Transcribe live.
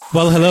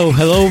Well,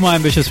 hello, my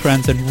ambitious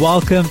friends, and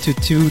welcome to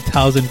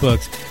 2000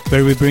 Books,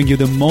 where we bring you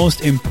the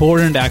most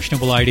important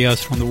actionable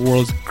ideas from the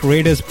world's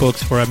greatest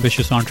books for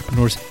ambitious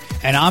entrepreneurs.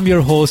 And I'm your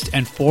host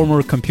and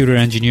former computer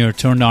engineer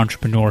turned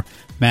entrepreneur,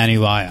 Mani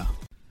Vaya.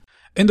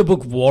 In the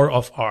book War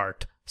of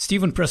Art,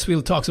 Steven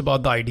Pressfield talks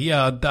about the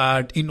idea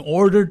that in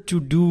order to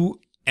do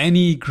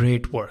any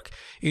great work,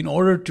 in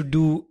order to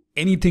do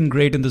anything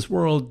great in this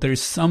world, there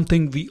is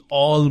something we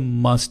all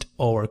must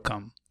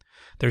overcome.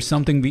 There's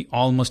something we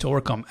all must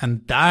overcome,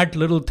 and that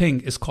little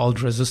thing is called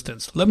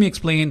resistance. Let me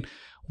explain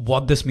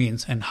what this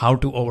means and how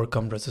to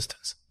overcome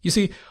resistance. You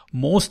see,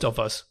 most of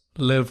us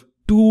live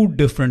two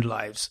different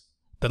lives.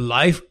 The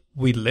life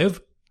we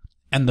live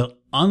and the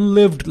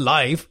unlived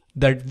life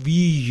that we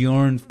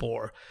yearn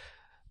for.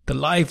 The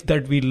life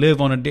that we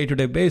live on a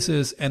day-to-day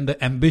basis and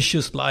the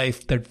ambitious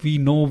life that we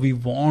know we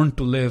want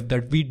to live,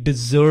 that we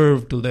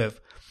deserve to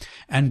live.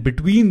 And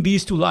between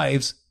these two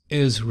lives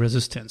is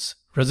resistance.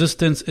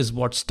 Resistance is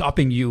what's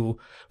stopping you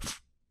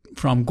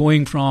from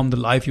going from the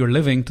life you're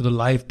living to the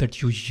life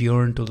that you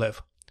yearn to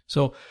live.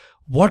 So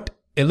what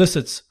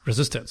elicits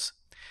resistance?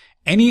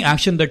 Any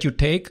action that you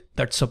take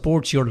that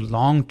supports your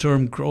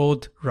long-term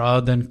growth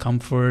rather than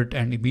comfort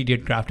and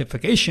immediate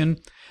gratification,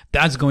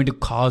 that's going to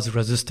cause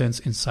resistance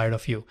inside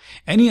of you.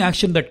 Any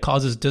action that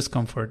causes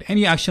discomfort,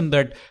 any action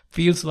that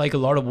feels like a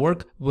lot of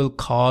work will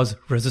cause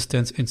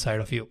resistance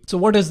inside of you. So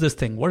what is this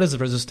thing? What is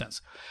resistance?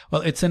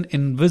 Well, it's an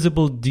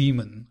invisible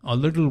demon, a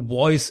little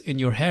voice in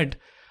your head,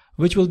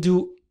 which will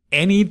do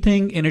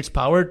anything in its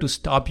power to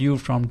stop you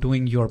from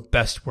doing your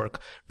best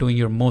work, doing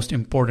your most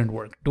important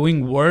work,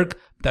 doing work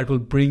that will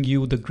bring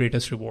you the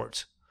greatest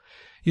rewards.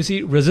 You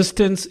see,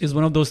 resistance is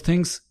one of those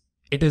things,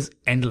 it is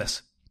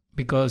endless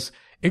because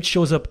it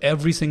shows up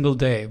every single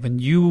day when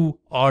you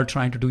are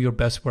trying to do your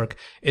best work.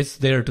 It's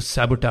there to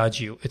sabotage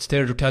you. It's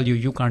there to tell you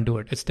you can't do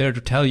it. It's there to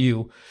tell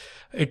you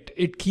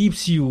it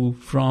keeps you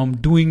from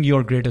doing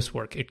your greatest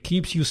work. It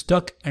keeps you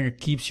stuck and it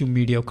keeps you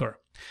mediocre.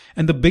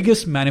 And the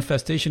biggest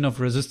manifestation of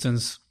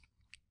resistance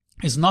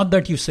is not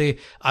that you say,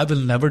 I will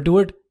never do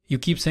it. You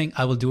keep saying,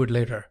 I will do it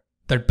later.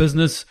 That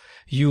business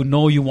you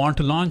know you want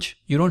to launch,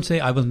 you don't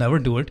say, I will never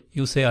do it.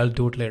 You say, I'll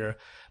do it later.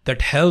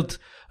 That health,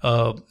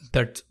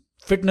 that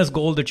fitness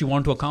goal that you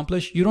want to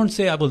accomplish, you don't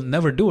say, I will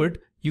never do it.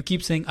 You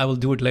keep saying, I will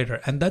do it later.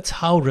 And that's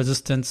how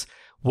resistance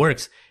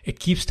works. It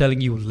keeps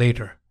telling you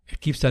later. It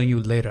keeps telling you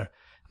later.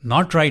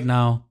 Not right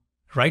now.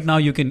 Right now,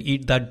 you can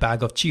eat that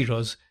bag of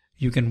Cheetos.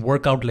 You can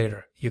work out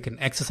later. You can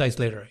exercise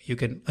later. You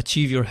can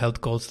achieve your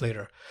health goals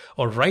later.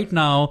 Or right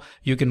now,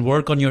 you can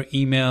work on your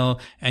email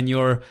and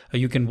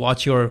you can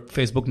watch your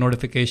Facebook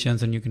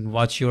notifications and you can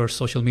watch your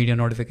social media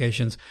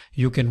notifications.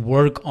 You can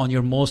work on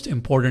your most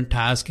important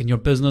task in your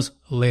business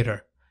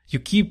later. You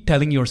keep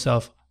telling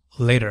yourself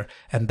later,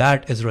 and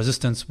that is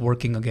resistance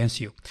working against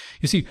you.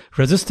 You see,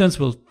 resistance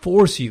will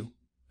force you.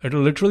 It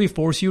will literally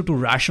force you to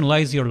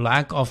rationalize your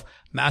lack of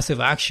massive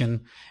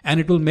action,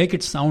 and it will make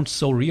it sound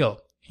so real.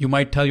 You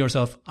might tell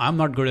yourself, I'm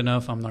not good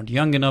enough, I'm not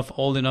young enough,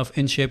 old enough,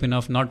 in shape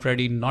enough, not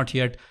ready, not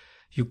yet.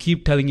 You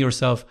keep telling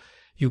yourself,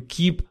 you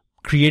keep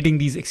creating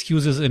these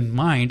excuses in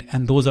mind,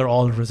 and those are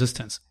all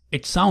resistance.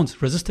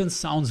 Resistance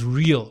sounds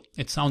real.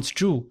 It sounds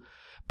true.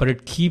 But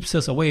it keeps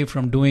us away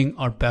from doing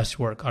our best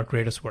work, our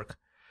greatest work.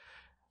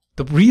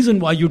 The reason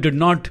why you did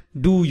not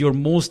do your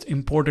most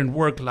important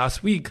work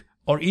last week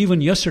or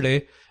even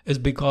yesterday is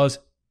because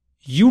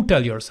you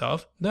tell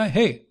yourself that,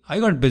 hey,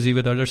 I got busy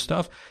with other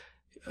stuff.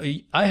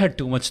 I had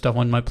too much stuff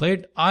on my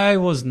plate. I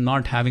was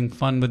not having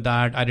fun with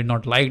that. I did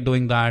not like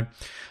doing that.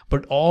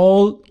 But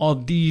all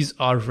of these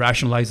are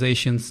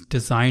rationalizations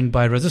designed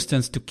by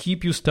resistance to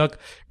keep you stuck,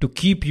 to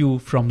keep you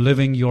from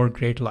living your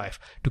great life,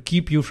 to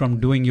keep you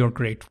from doing your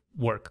great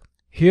work.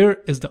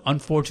 Here is the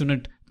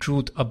unfortunate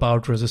truth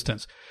about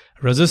resistance.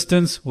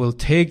 Resistance will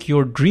take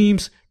your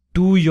dreams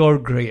to your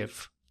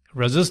grave.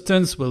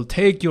 Resistance will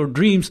take your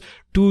dreams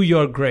to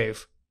your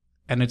grave.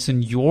 And it's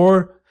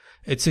your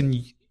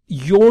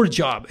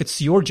job.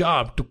 It's your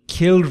job to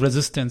kill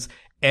resistance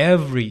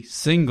every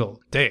single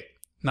day.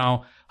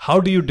 Now, how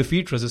do you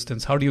defeat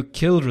resistance? How do you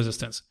kill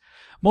resistance?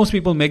 Most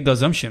people make the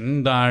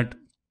assumption that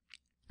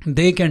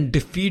they can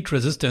defeat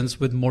resistance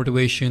with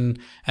motivation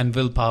and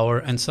willpower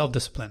and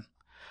self-discipline.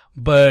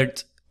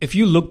 But if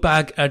you look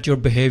back at your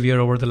behavior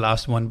over the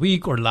last 1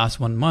 week or last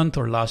 1 month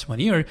or last 1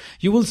 year,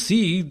 you will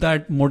see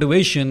that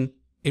motivation,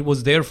 it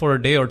was there for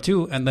a day or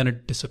two and then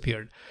it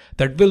disappeared.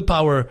 That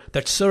willpower,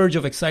 that surge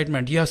of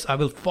excitement, yes, I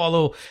will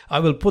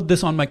put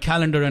this on my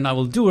calendar and I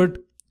will do it.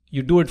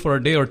 You do it for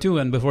a day or two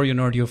and before you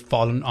know it, you've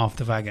fallen off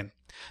the wagon.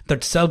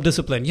 That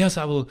self-discipline, yes,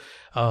 I will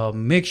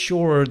make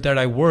sure that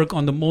I work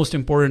on the most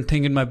important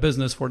thing in my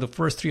business for the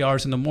first 3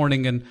 hours in the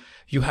morning, and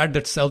you had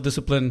that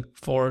self-discipline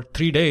for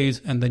 3 days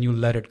and then you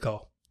let it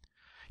go.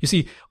 You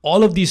see,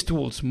 all of these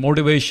tools,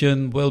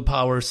 motivation,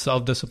 willpower,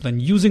 self-discipline,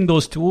 using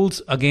those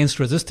tools against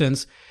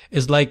resistance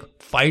is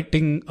like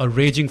fighting a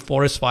raging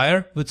forest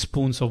fire with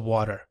spoons of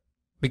water.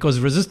 because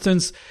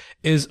resistance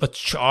is a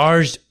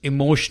charged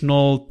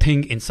emotional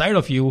thing inside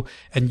of you,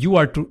 and you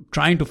are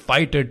trying to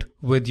fight it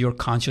with your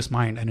conscious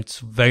mind. And it's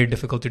very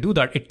difficult to do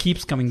that. It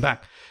keeps coming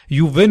back.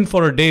 You win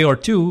for a day or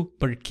two,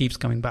 but it keeps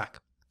coming back.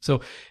 So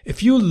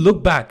if you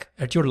look back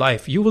at your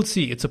life, you will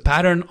see it's a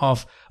pattern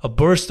of a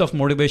burst of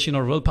motivation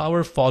or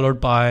willpower followed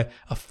by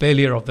a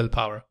failure of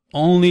willpower,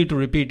 only to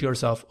repeat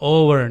yourself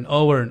over and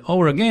over and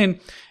over again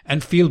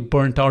and feel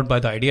burnt out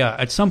by the idea.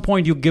 At some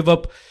point, you give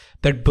up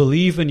that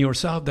belief in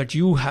yourself that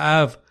you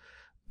have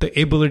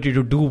the ability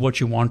to do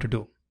what you want to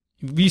do.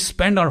 We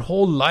spend our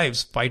whole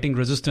lives fighting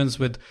resistance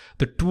with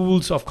the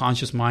tools of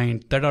conscious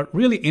mind that are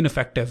really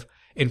ineffective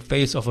in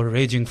face of a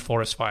raging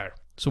forest fire.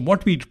 So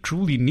what we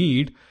truly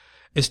need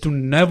is to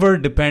never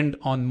depend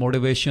on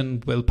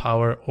motivation,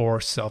 willpower, or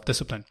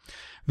self-discipline.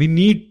 We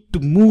need to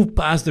move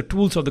past the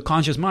tools of the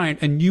conscious mind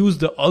and use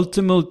the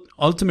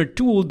ultimate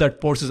tool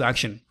that forces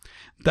action.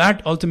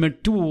 That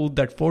ultimate tool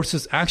that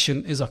forces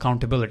action is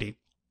accountability.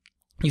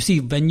 You see,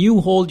 when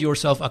you hold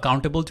yourself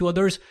accountable to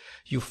others,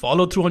 you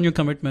follow through on your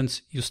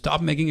commitments, you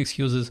stop making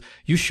excuses,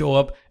 you show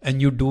up,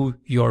 and you do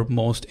your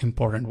most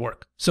important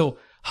work. So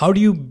how do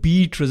you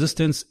beat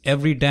resistance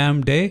every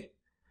damn day?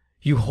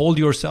 You hold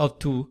yourself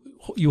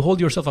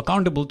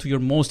accountable to your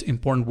most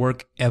important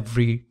work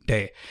every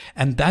day.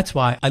 And that's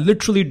why I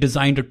literally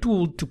designed a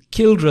tool to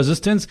kill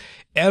resistance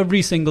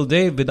every single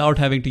day without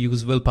having to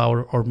use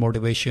willpower or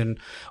motivation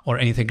or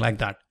anything like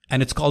that.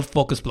 And it's called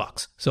focus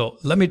blocks. So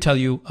let me tell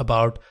you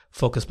about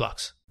focus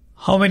blocks.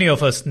 How many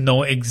of us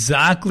know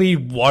exactly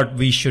what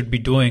we should be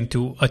doing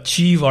to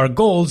achieve our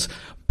goals,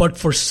 but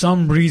for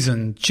some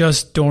reason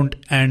just don't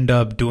end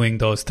up doing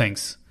those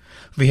things?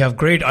 We have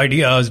great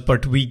ideas,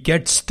 but we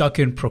get stuck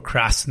in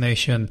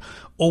procrastination,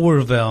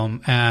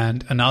 overwhelm,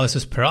 and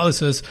analysis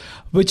paralysis,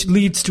 which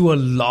leads to a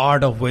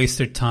lot of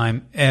wasted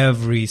time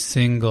every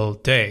single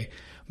day.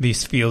 We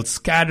feel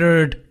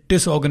scattered,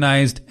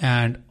 disorganized,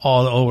 and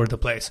all over the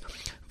place.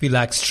 We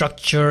lack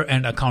structure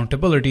and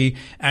accountability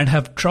and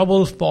have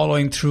trouble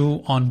following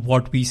through on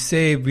what we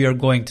say we are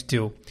going to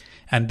do.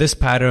 And this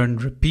pattern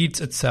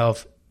repeats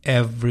itself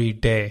every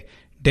day,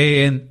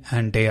 day in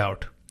and day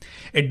out.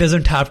 It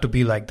doesn't have to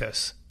be like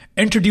this.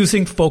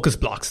 Introducing Focus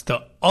Blocks,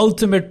 the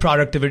ultimate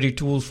productivity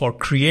tool for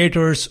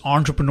creators,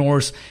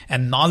 entrepreneurs,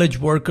 and knowledge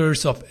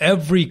workers of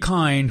every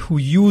kind who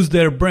use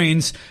their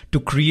brains to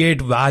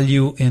create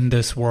value in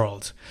this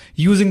world.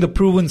 Using the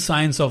proven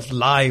science of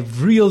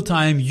live,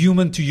 real-time,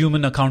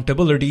 human-to-human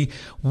accountability,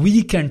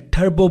 we can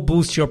turbo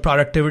boost your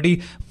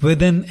productivity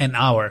within an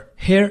hour.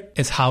 Here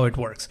is how it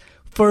works.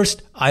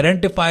 First,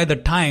 identify the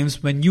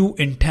times when you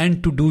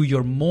intend to do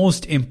your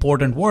most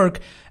important work,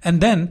 and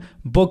then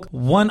book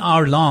 1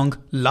 hour long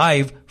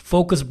live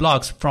focus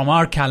blocks from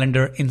our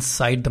calendar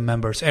inside the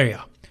members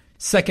area.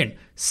 Second,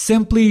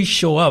 simply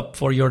show up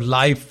for your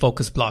live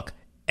focus block.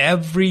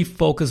 Every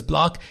focus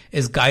block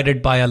is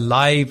guided by a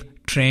live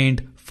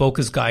trained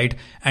focus guide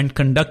and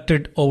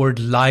conducted over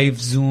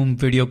live Zoom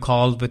video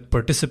call with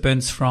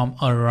participants from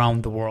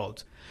around the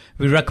world.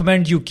 We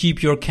recommend you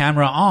keep your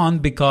camera on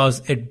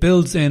because it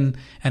builds in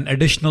an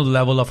additional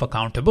level of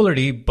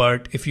accountability,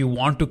 but if you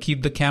want to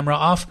keep the camera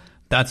off,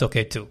 that's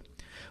okay too.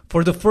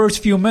 For the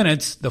first few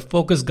minutes, the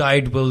focus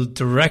guide will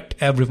direct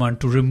everyone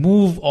to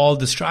remove all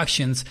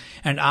distractions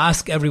and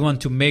ask everyone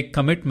to make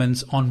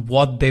commitments on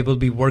what they will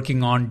be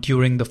working on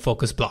during the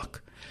focus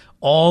block.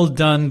 All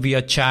done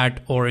via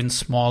chat or in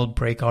small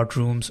breakout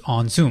rooms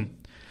on Zoom.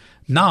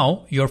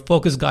 Now, your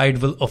focus guide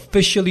will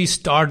officially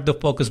start the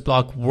focus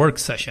block work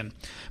session.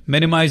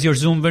 Minimize your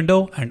Zoom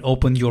window and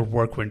open your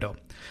work window.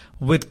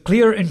 With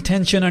clear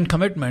intention and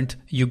commitment,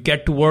 you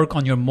get to work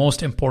on your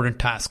most important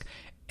task.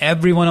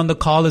 Everyone on the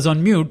call is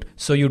on mute,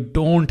 so you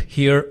don't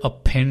hear a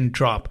pin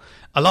drop.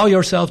 Allow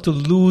yourself to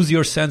lose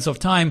your sense of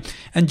time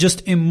and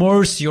just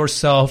immerse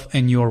yourself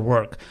in your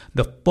work.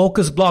 The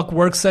focus block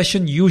work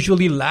session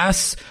usually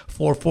lasts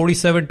for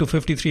 47 to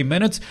 53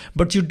 minutes,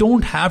 but you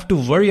don't have to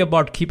worry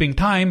about keeping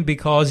time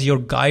because your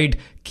guide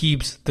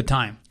keeps the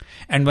time.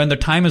 And when the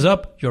time is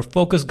up, your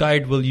focus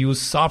guide will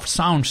use soft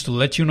sounds to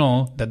let you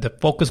know that the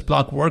focus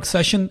block work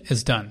session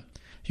is done.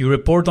 You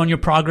report on your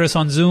progress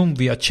on Zoom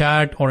via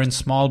chat or in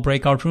small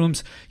breakout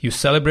rooms. You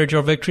celebrate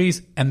your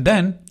victories, and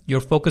then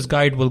your focus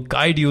guide will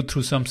guide you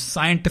through some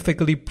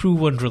scientifically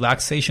proven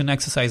relaxation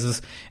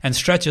exercises and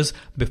stretches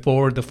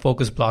before the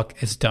focus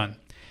block is done.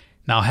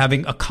 Now,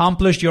 having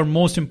accomplished your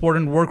most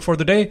important work for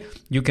the day,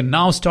 you can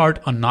now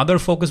start another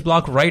focus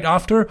block right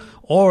after,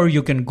 or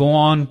you can go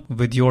on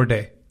with your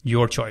day.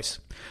 Your choice.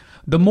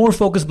 The more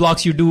focus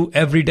blocks you do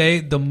every day,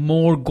 the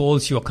more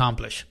goals you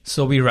accomplish.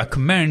 So we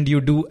recommend you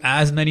do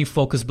as many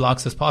focus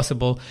blocks as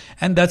possible,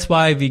 and that's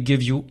why we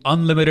give you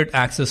unlimited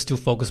access to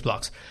focus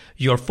blocks.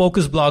 Your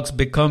focus blocks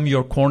become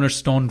your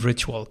cornerstone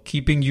ritual,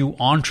 keeping you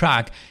on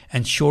track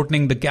and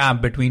shortening the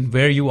gap between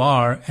where you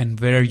are and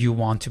where you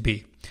want to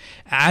be.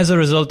 As a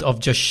result of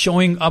just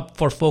showing up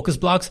for focus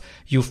blocks,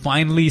 you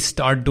finally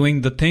start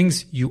doing the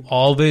things you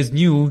always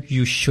knew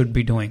you should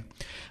be doing.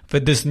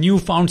 With this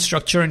newfound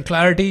structure and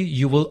clarity,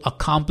 you will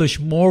accomplish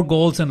more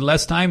goals in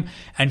less time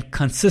and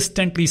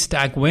consistently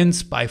stack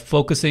wins by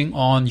focusing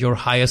on your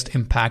highest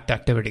impact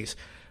activities.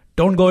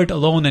 Don't go it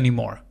alone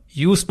anymore.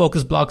 Use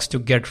focus blocks to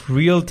get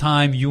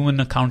real-time human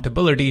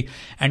accountability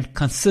and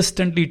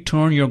consistently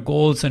turn your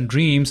goals and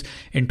dreams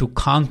into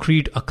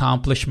concrete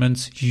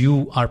accomplishments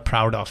you are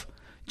proud of.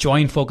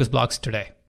 Join Focus Blocks today.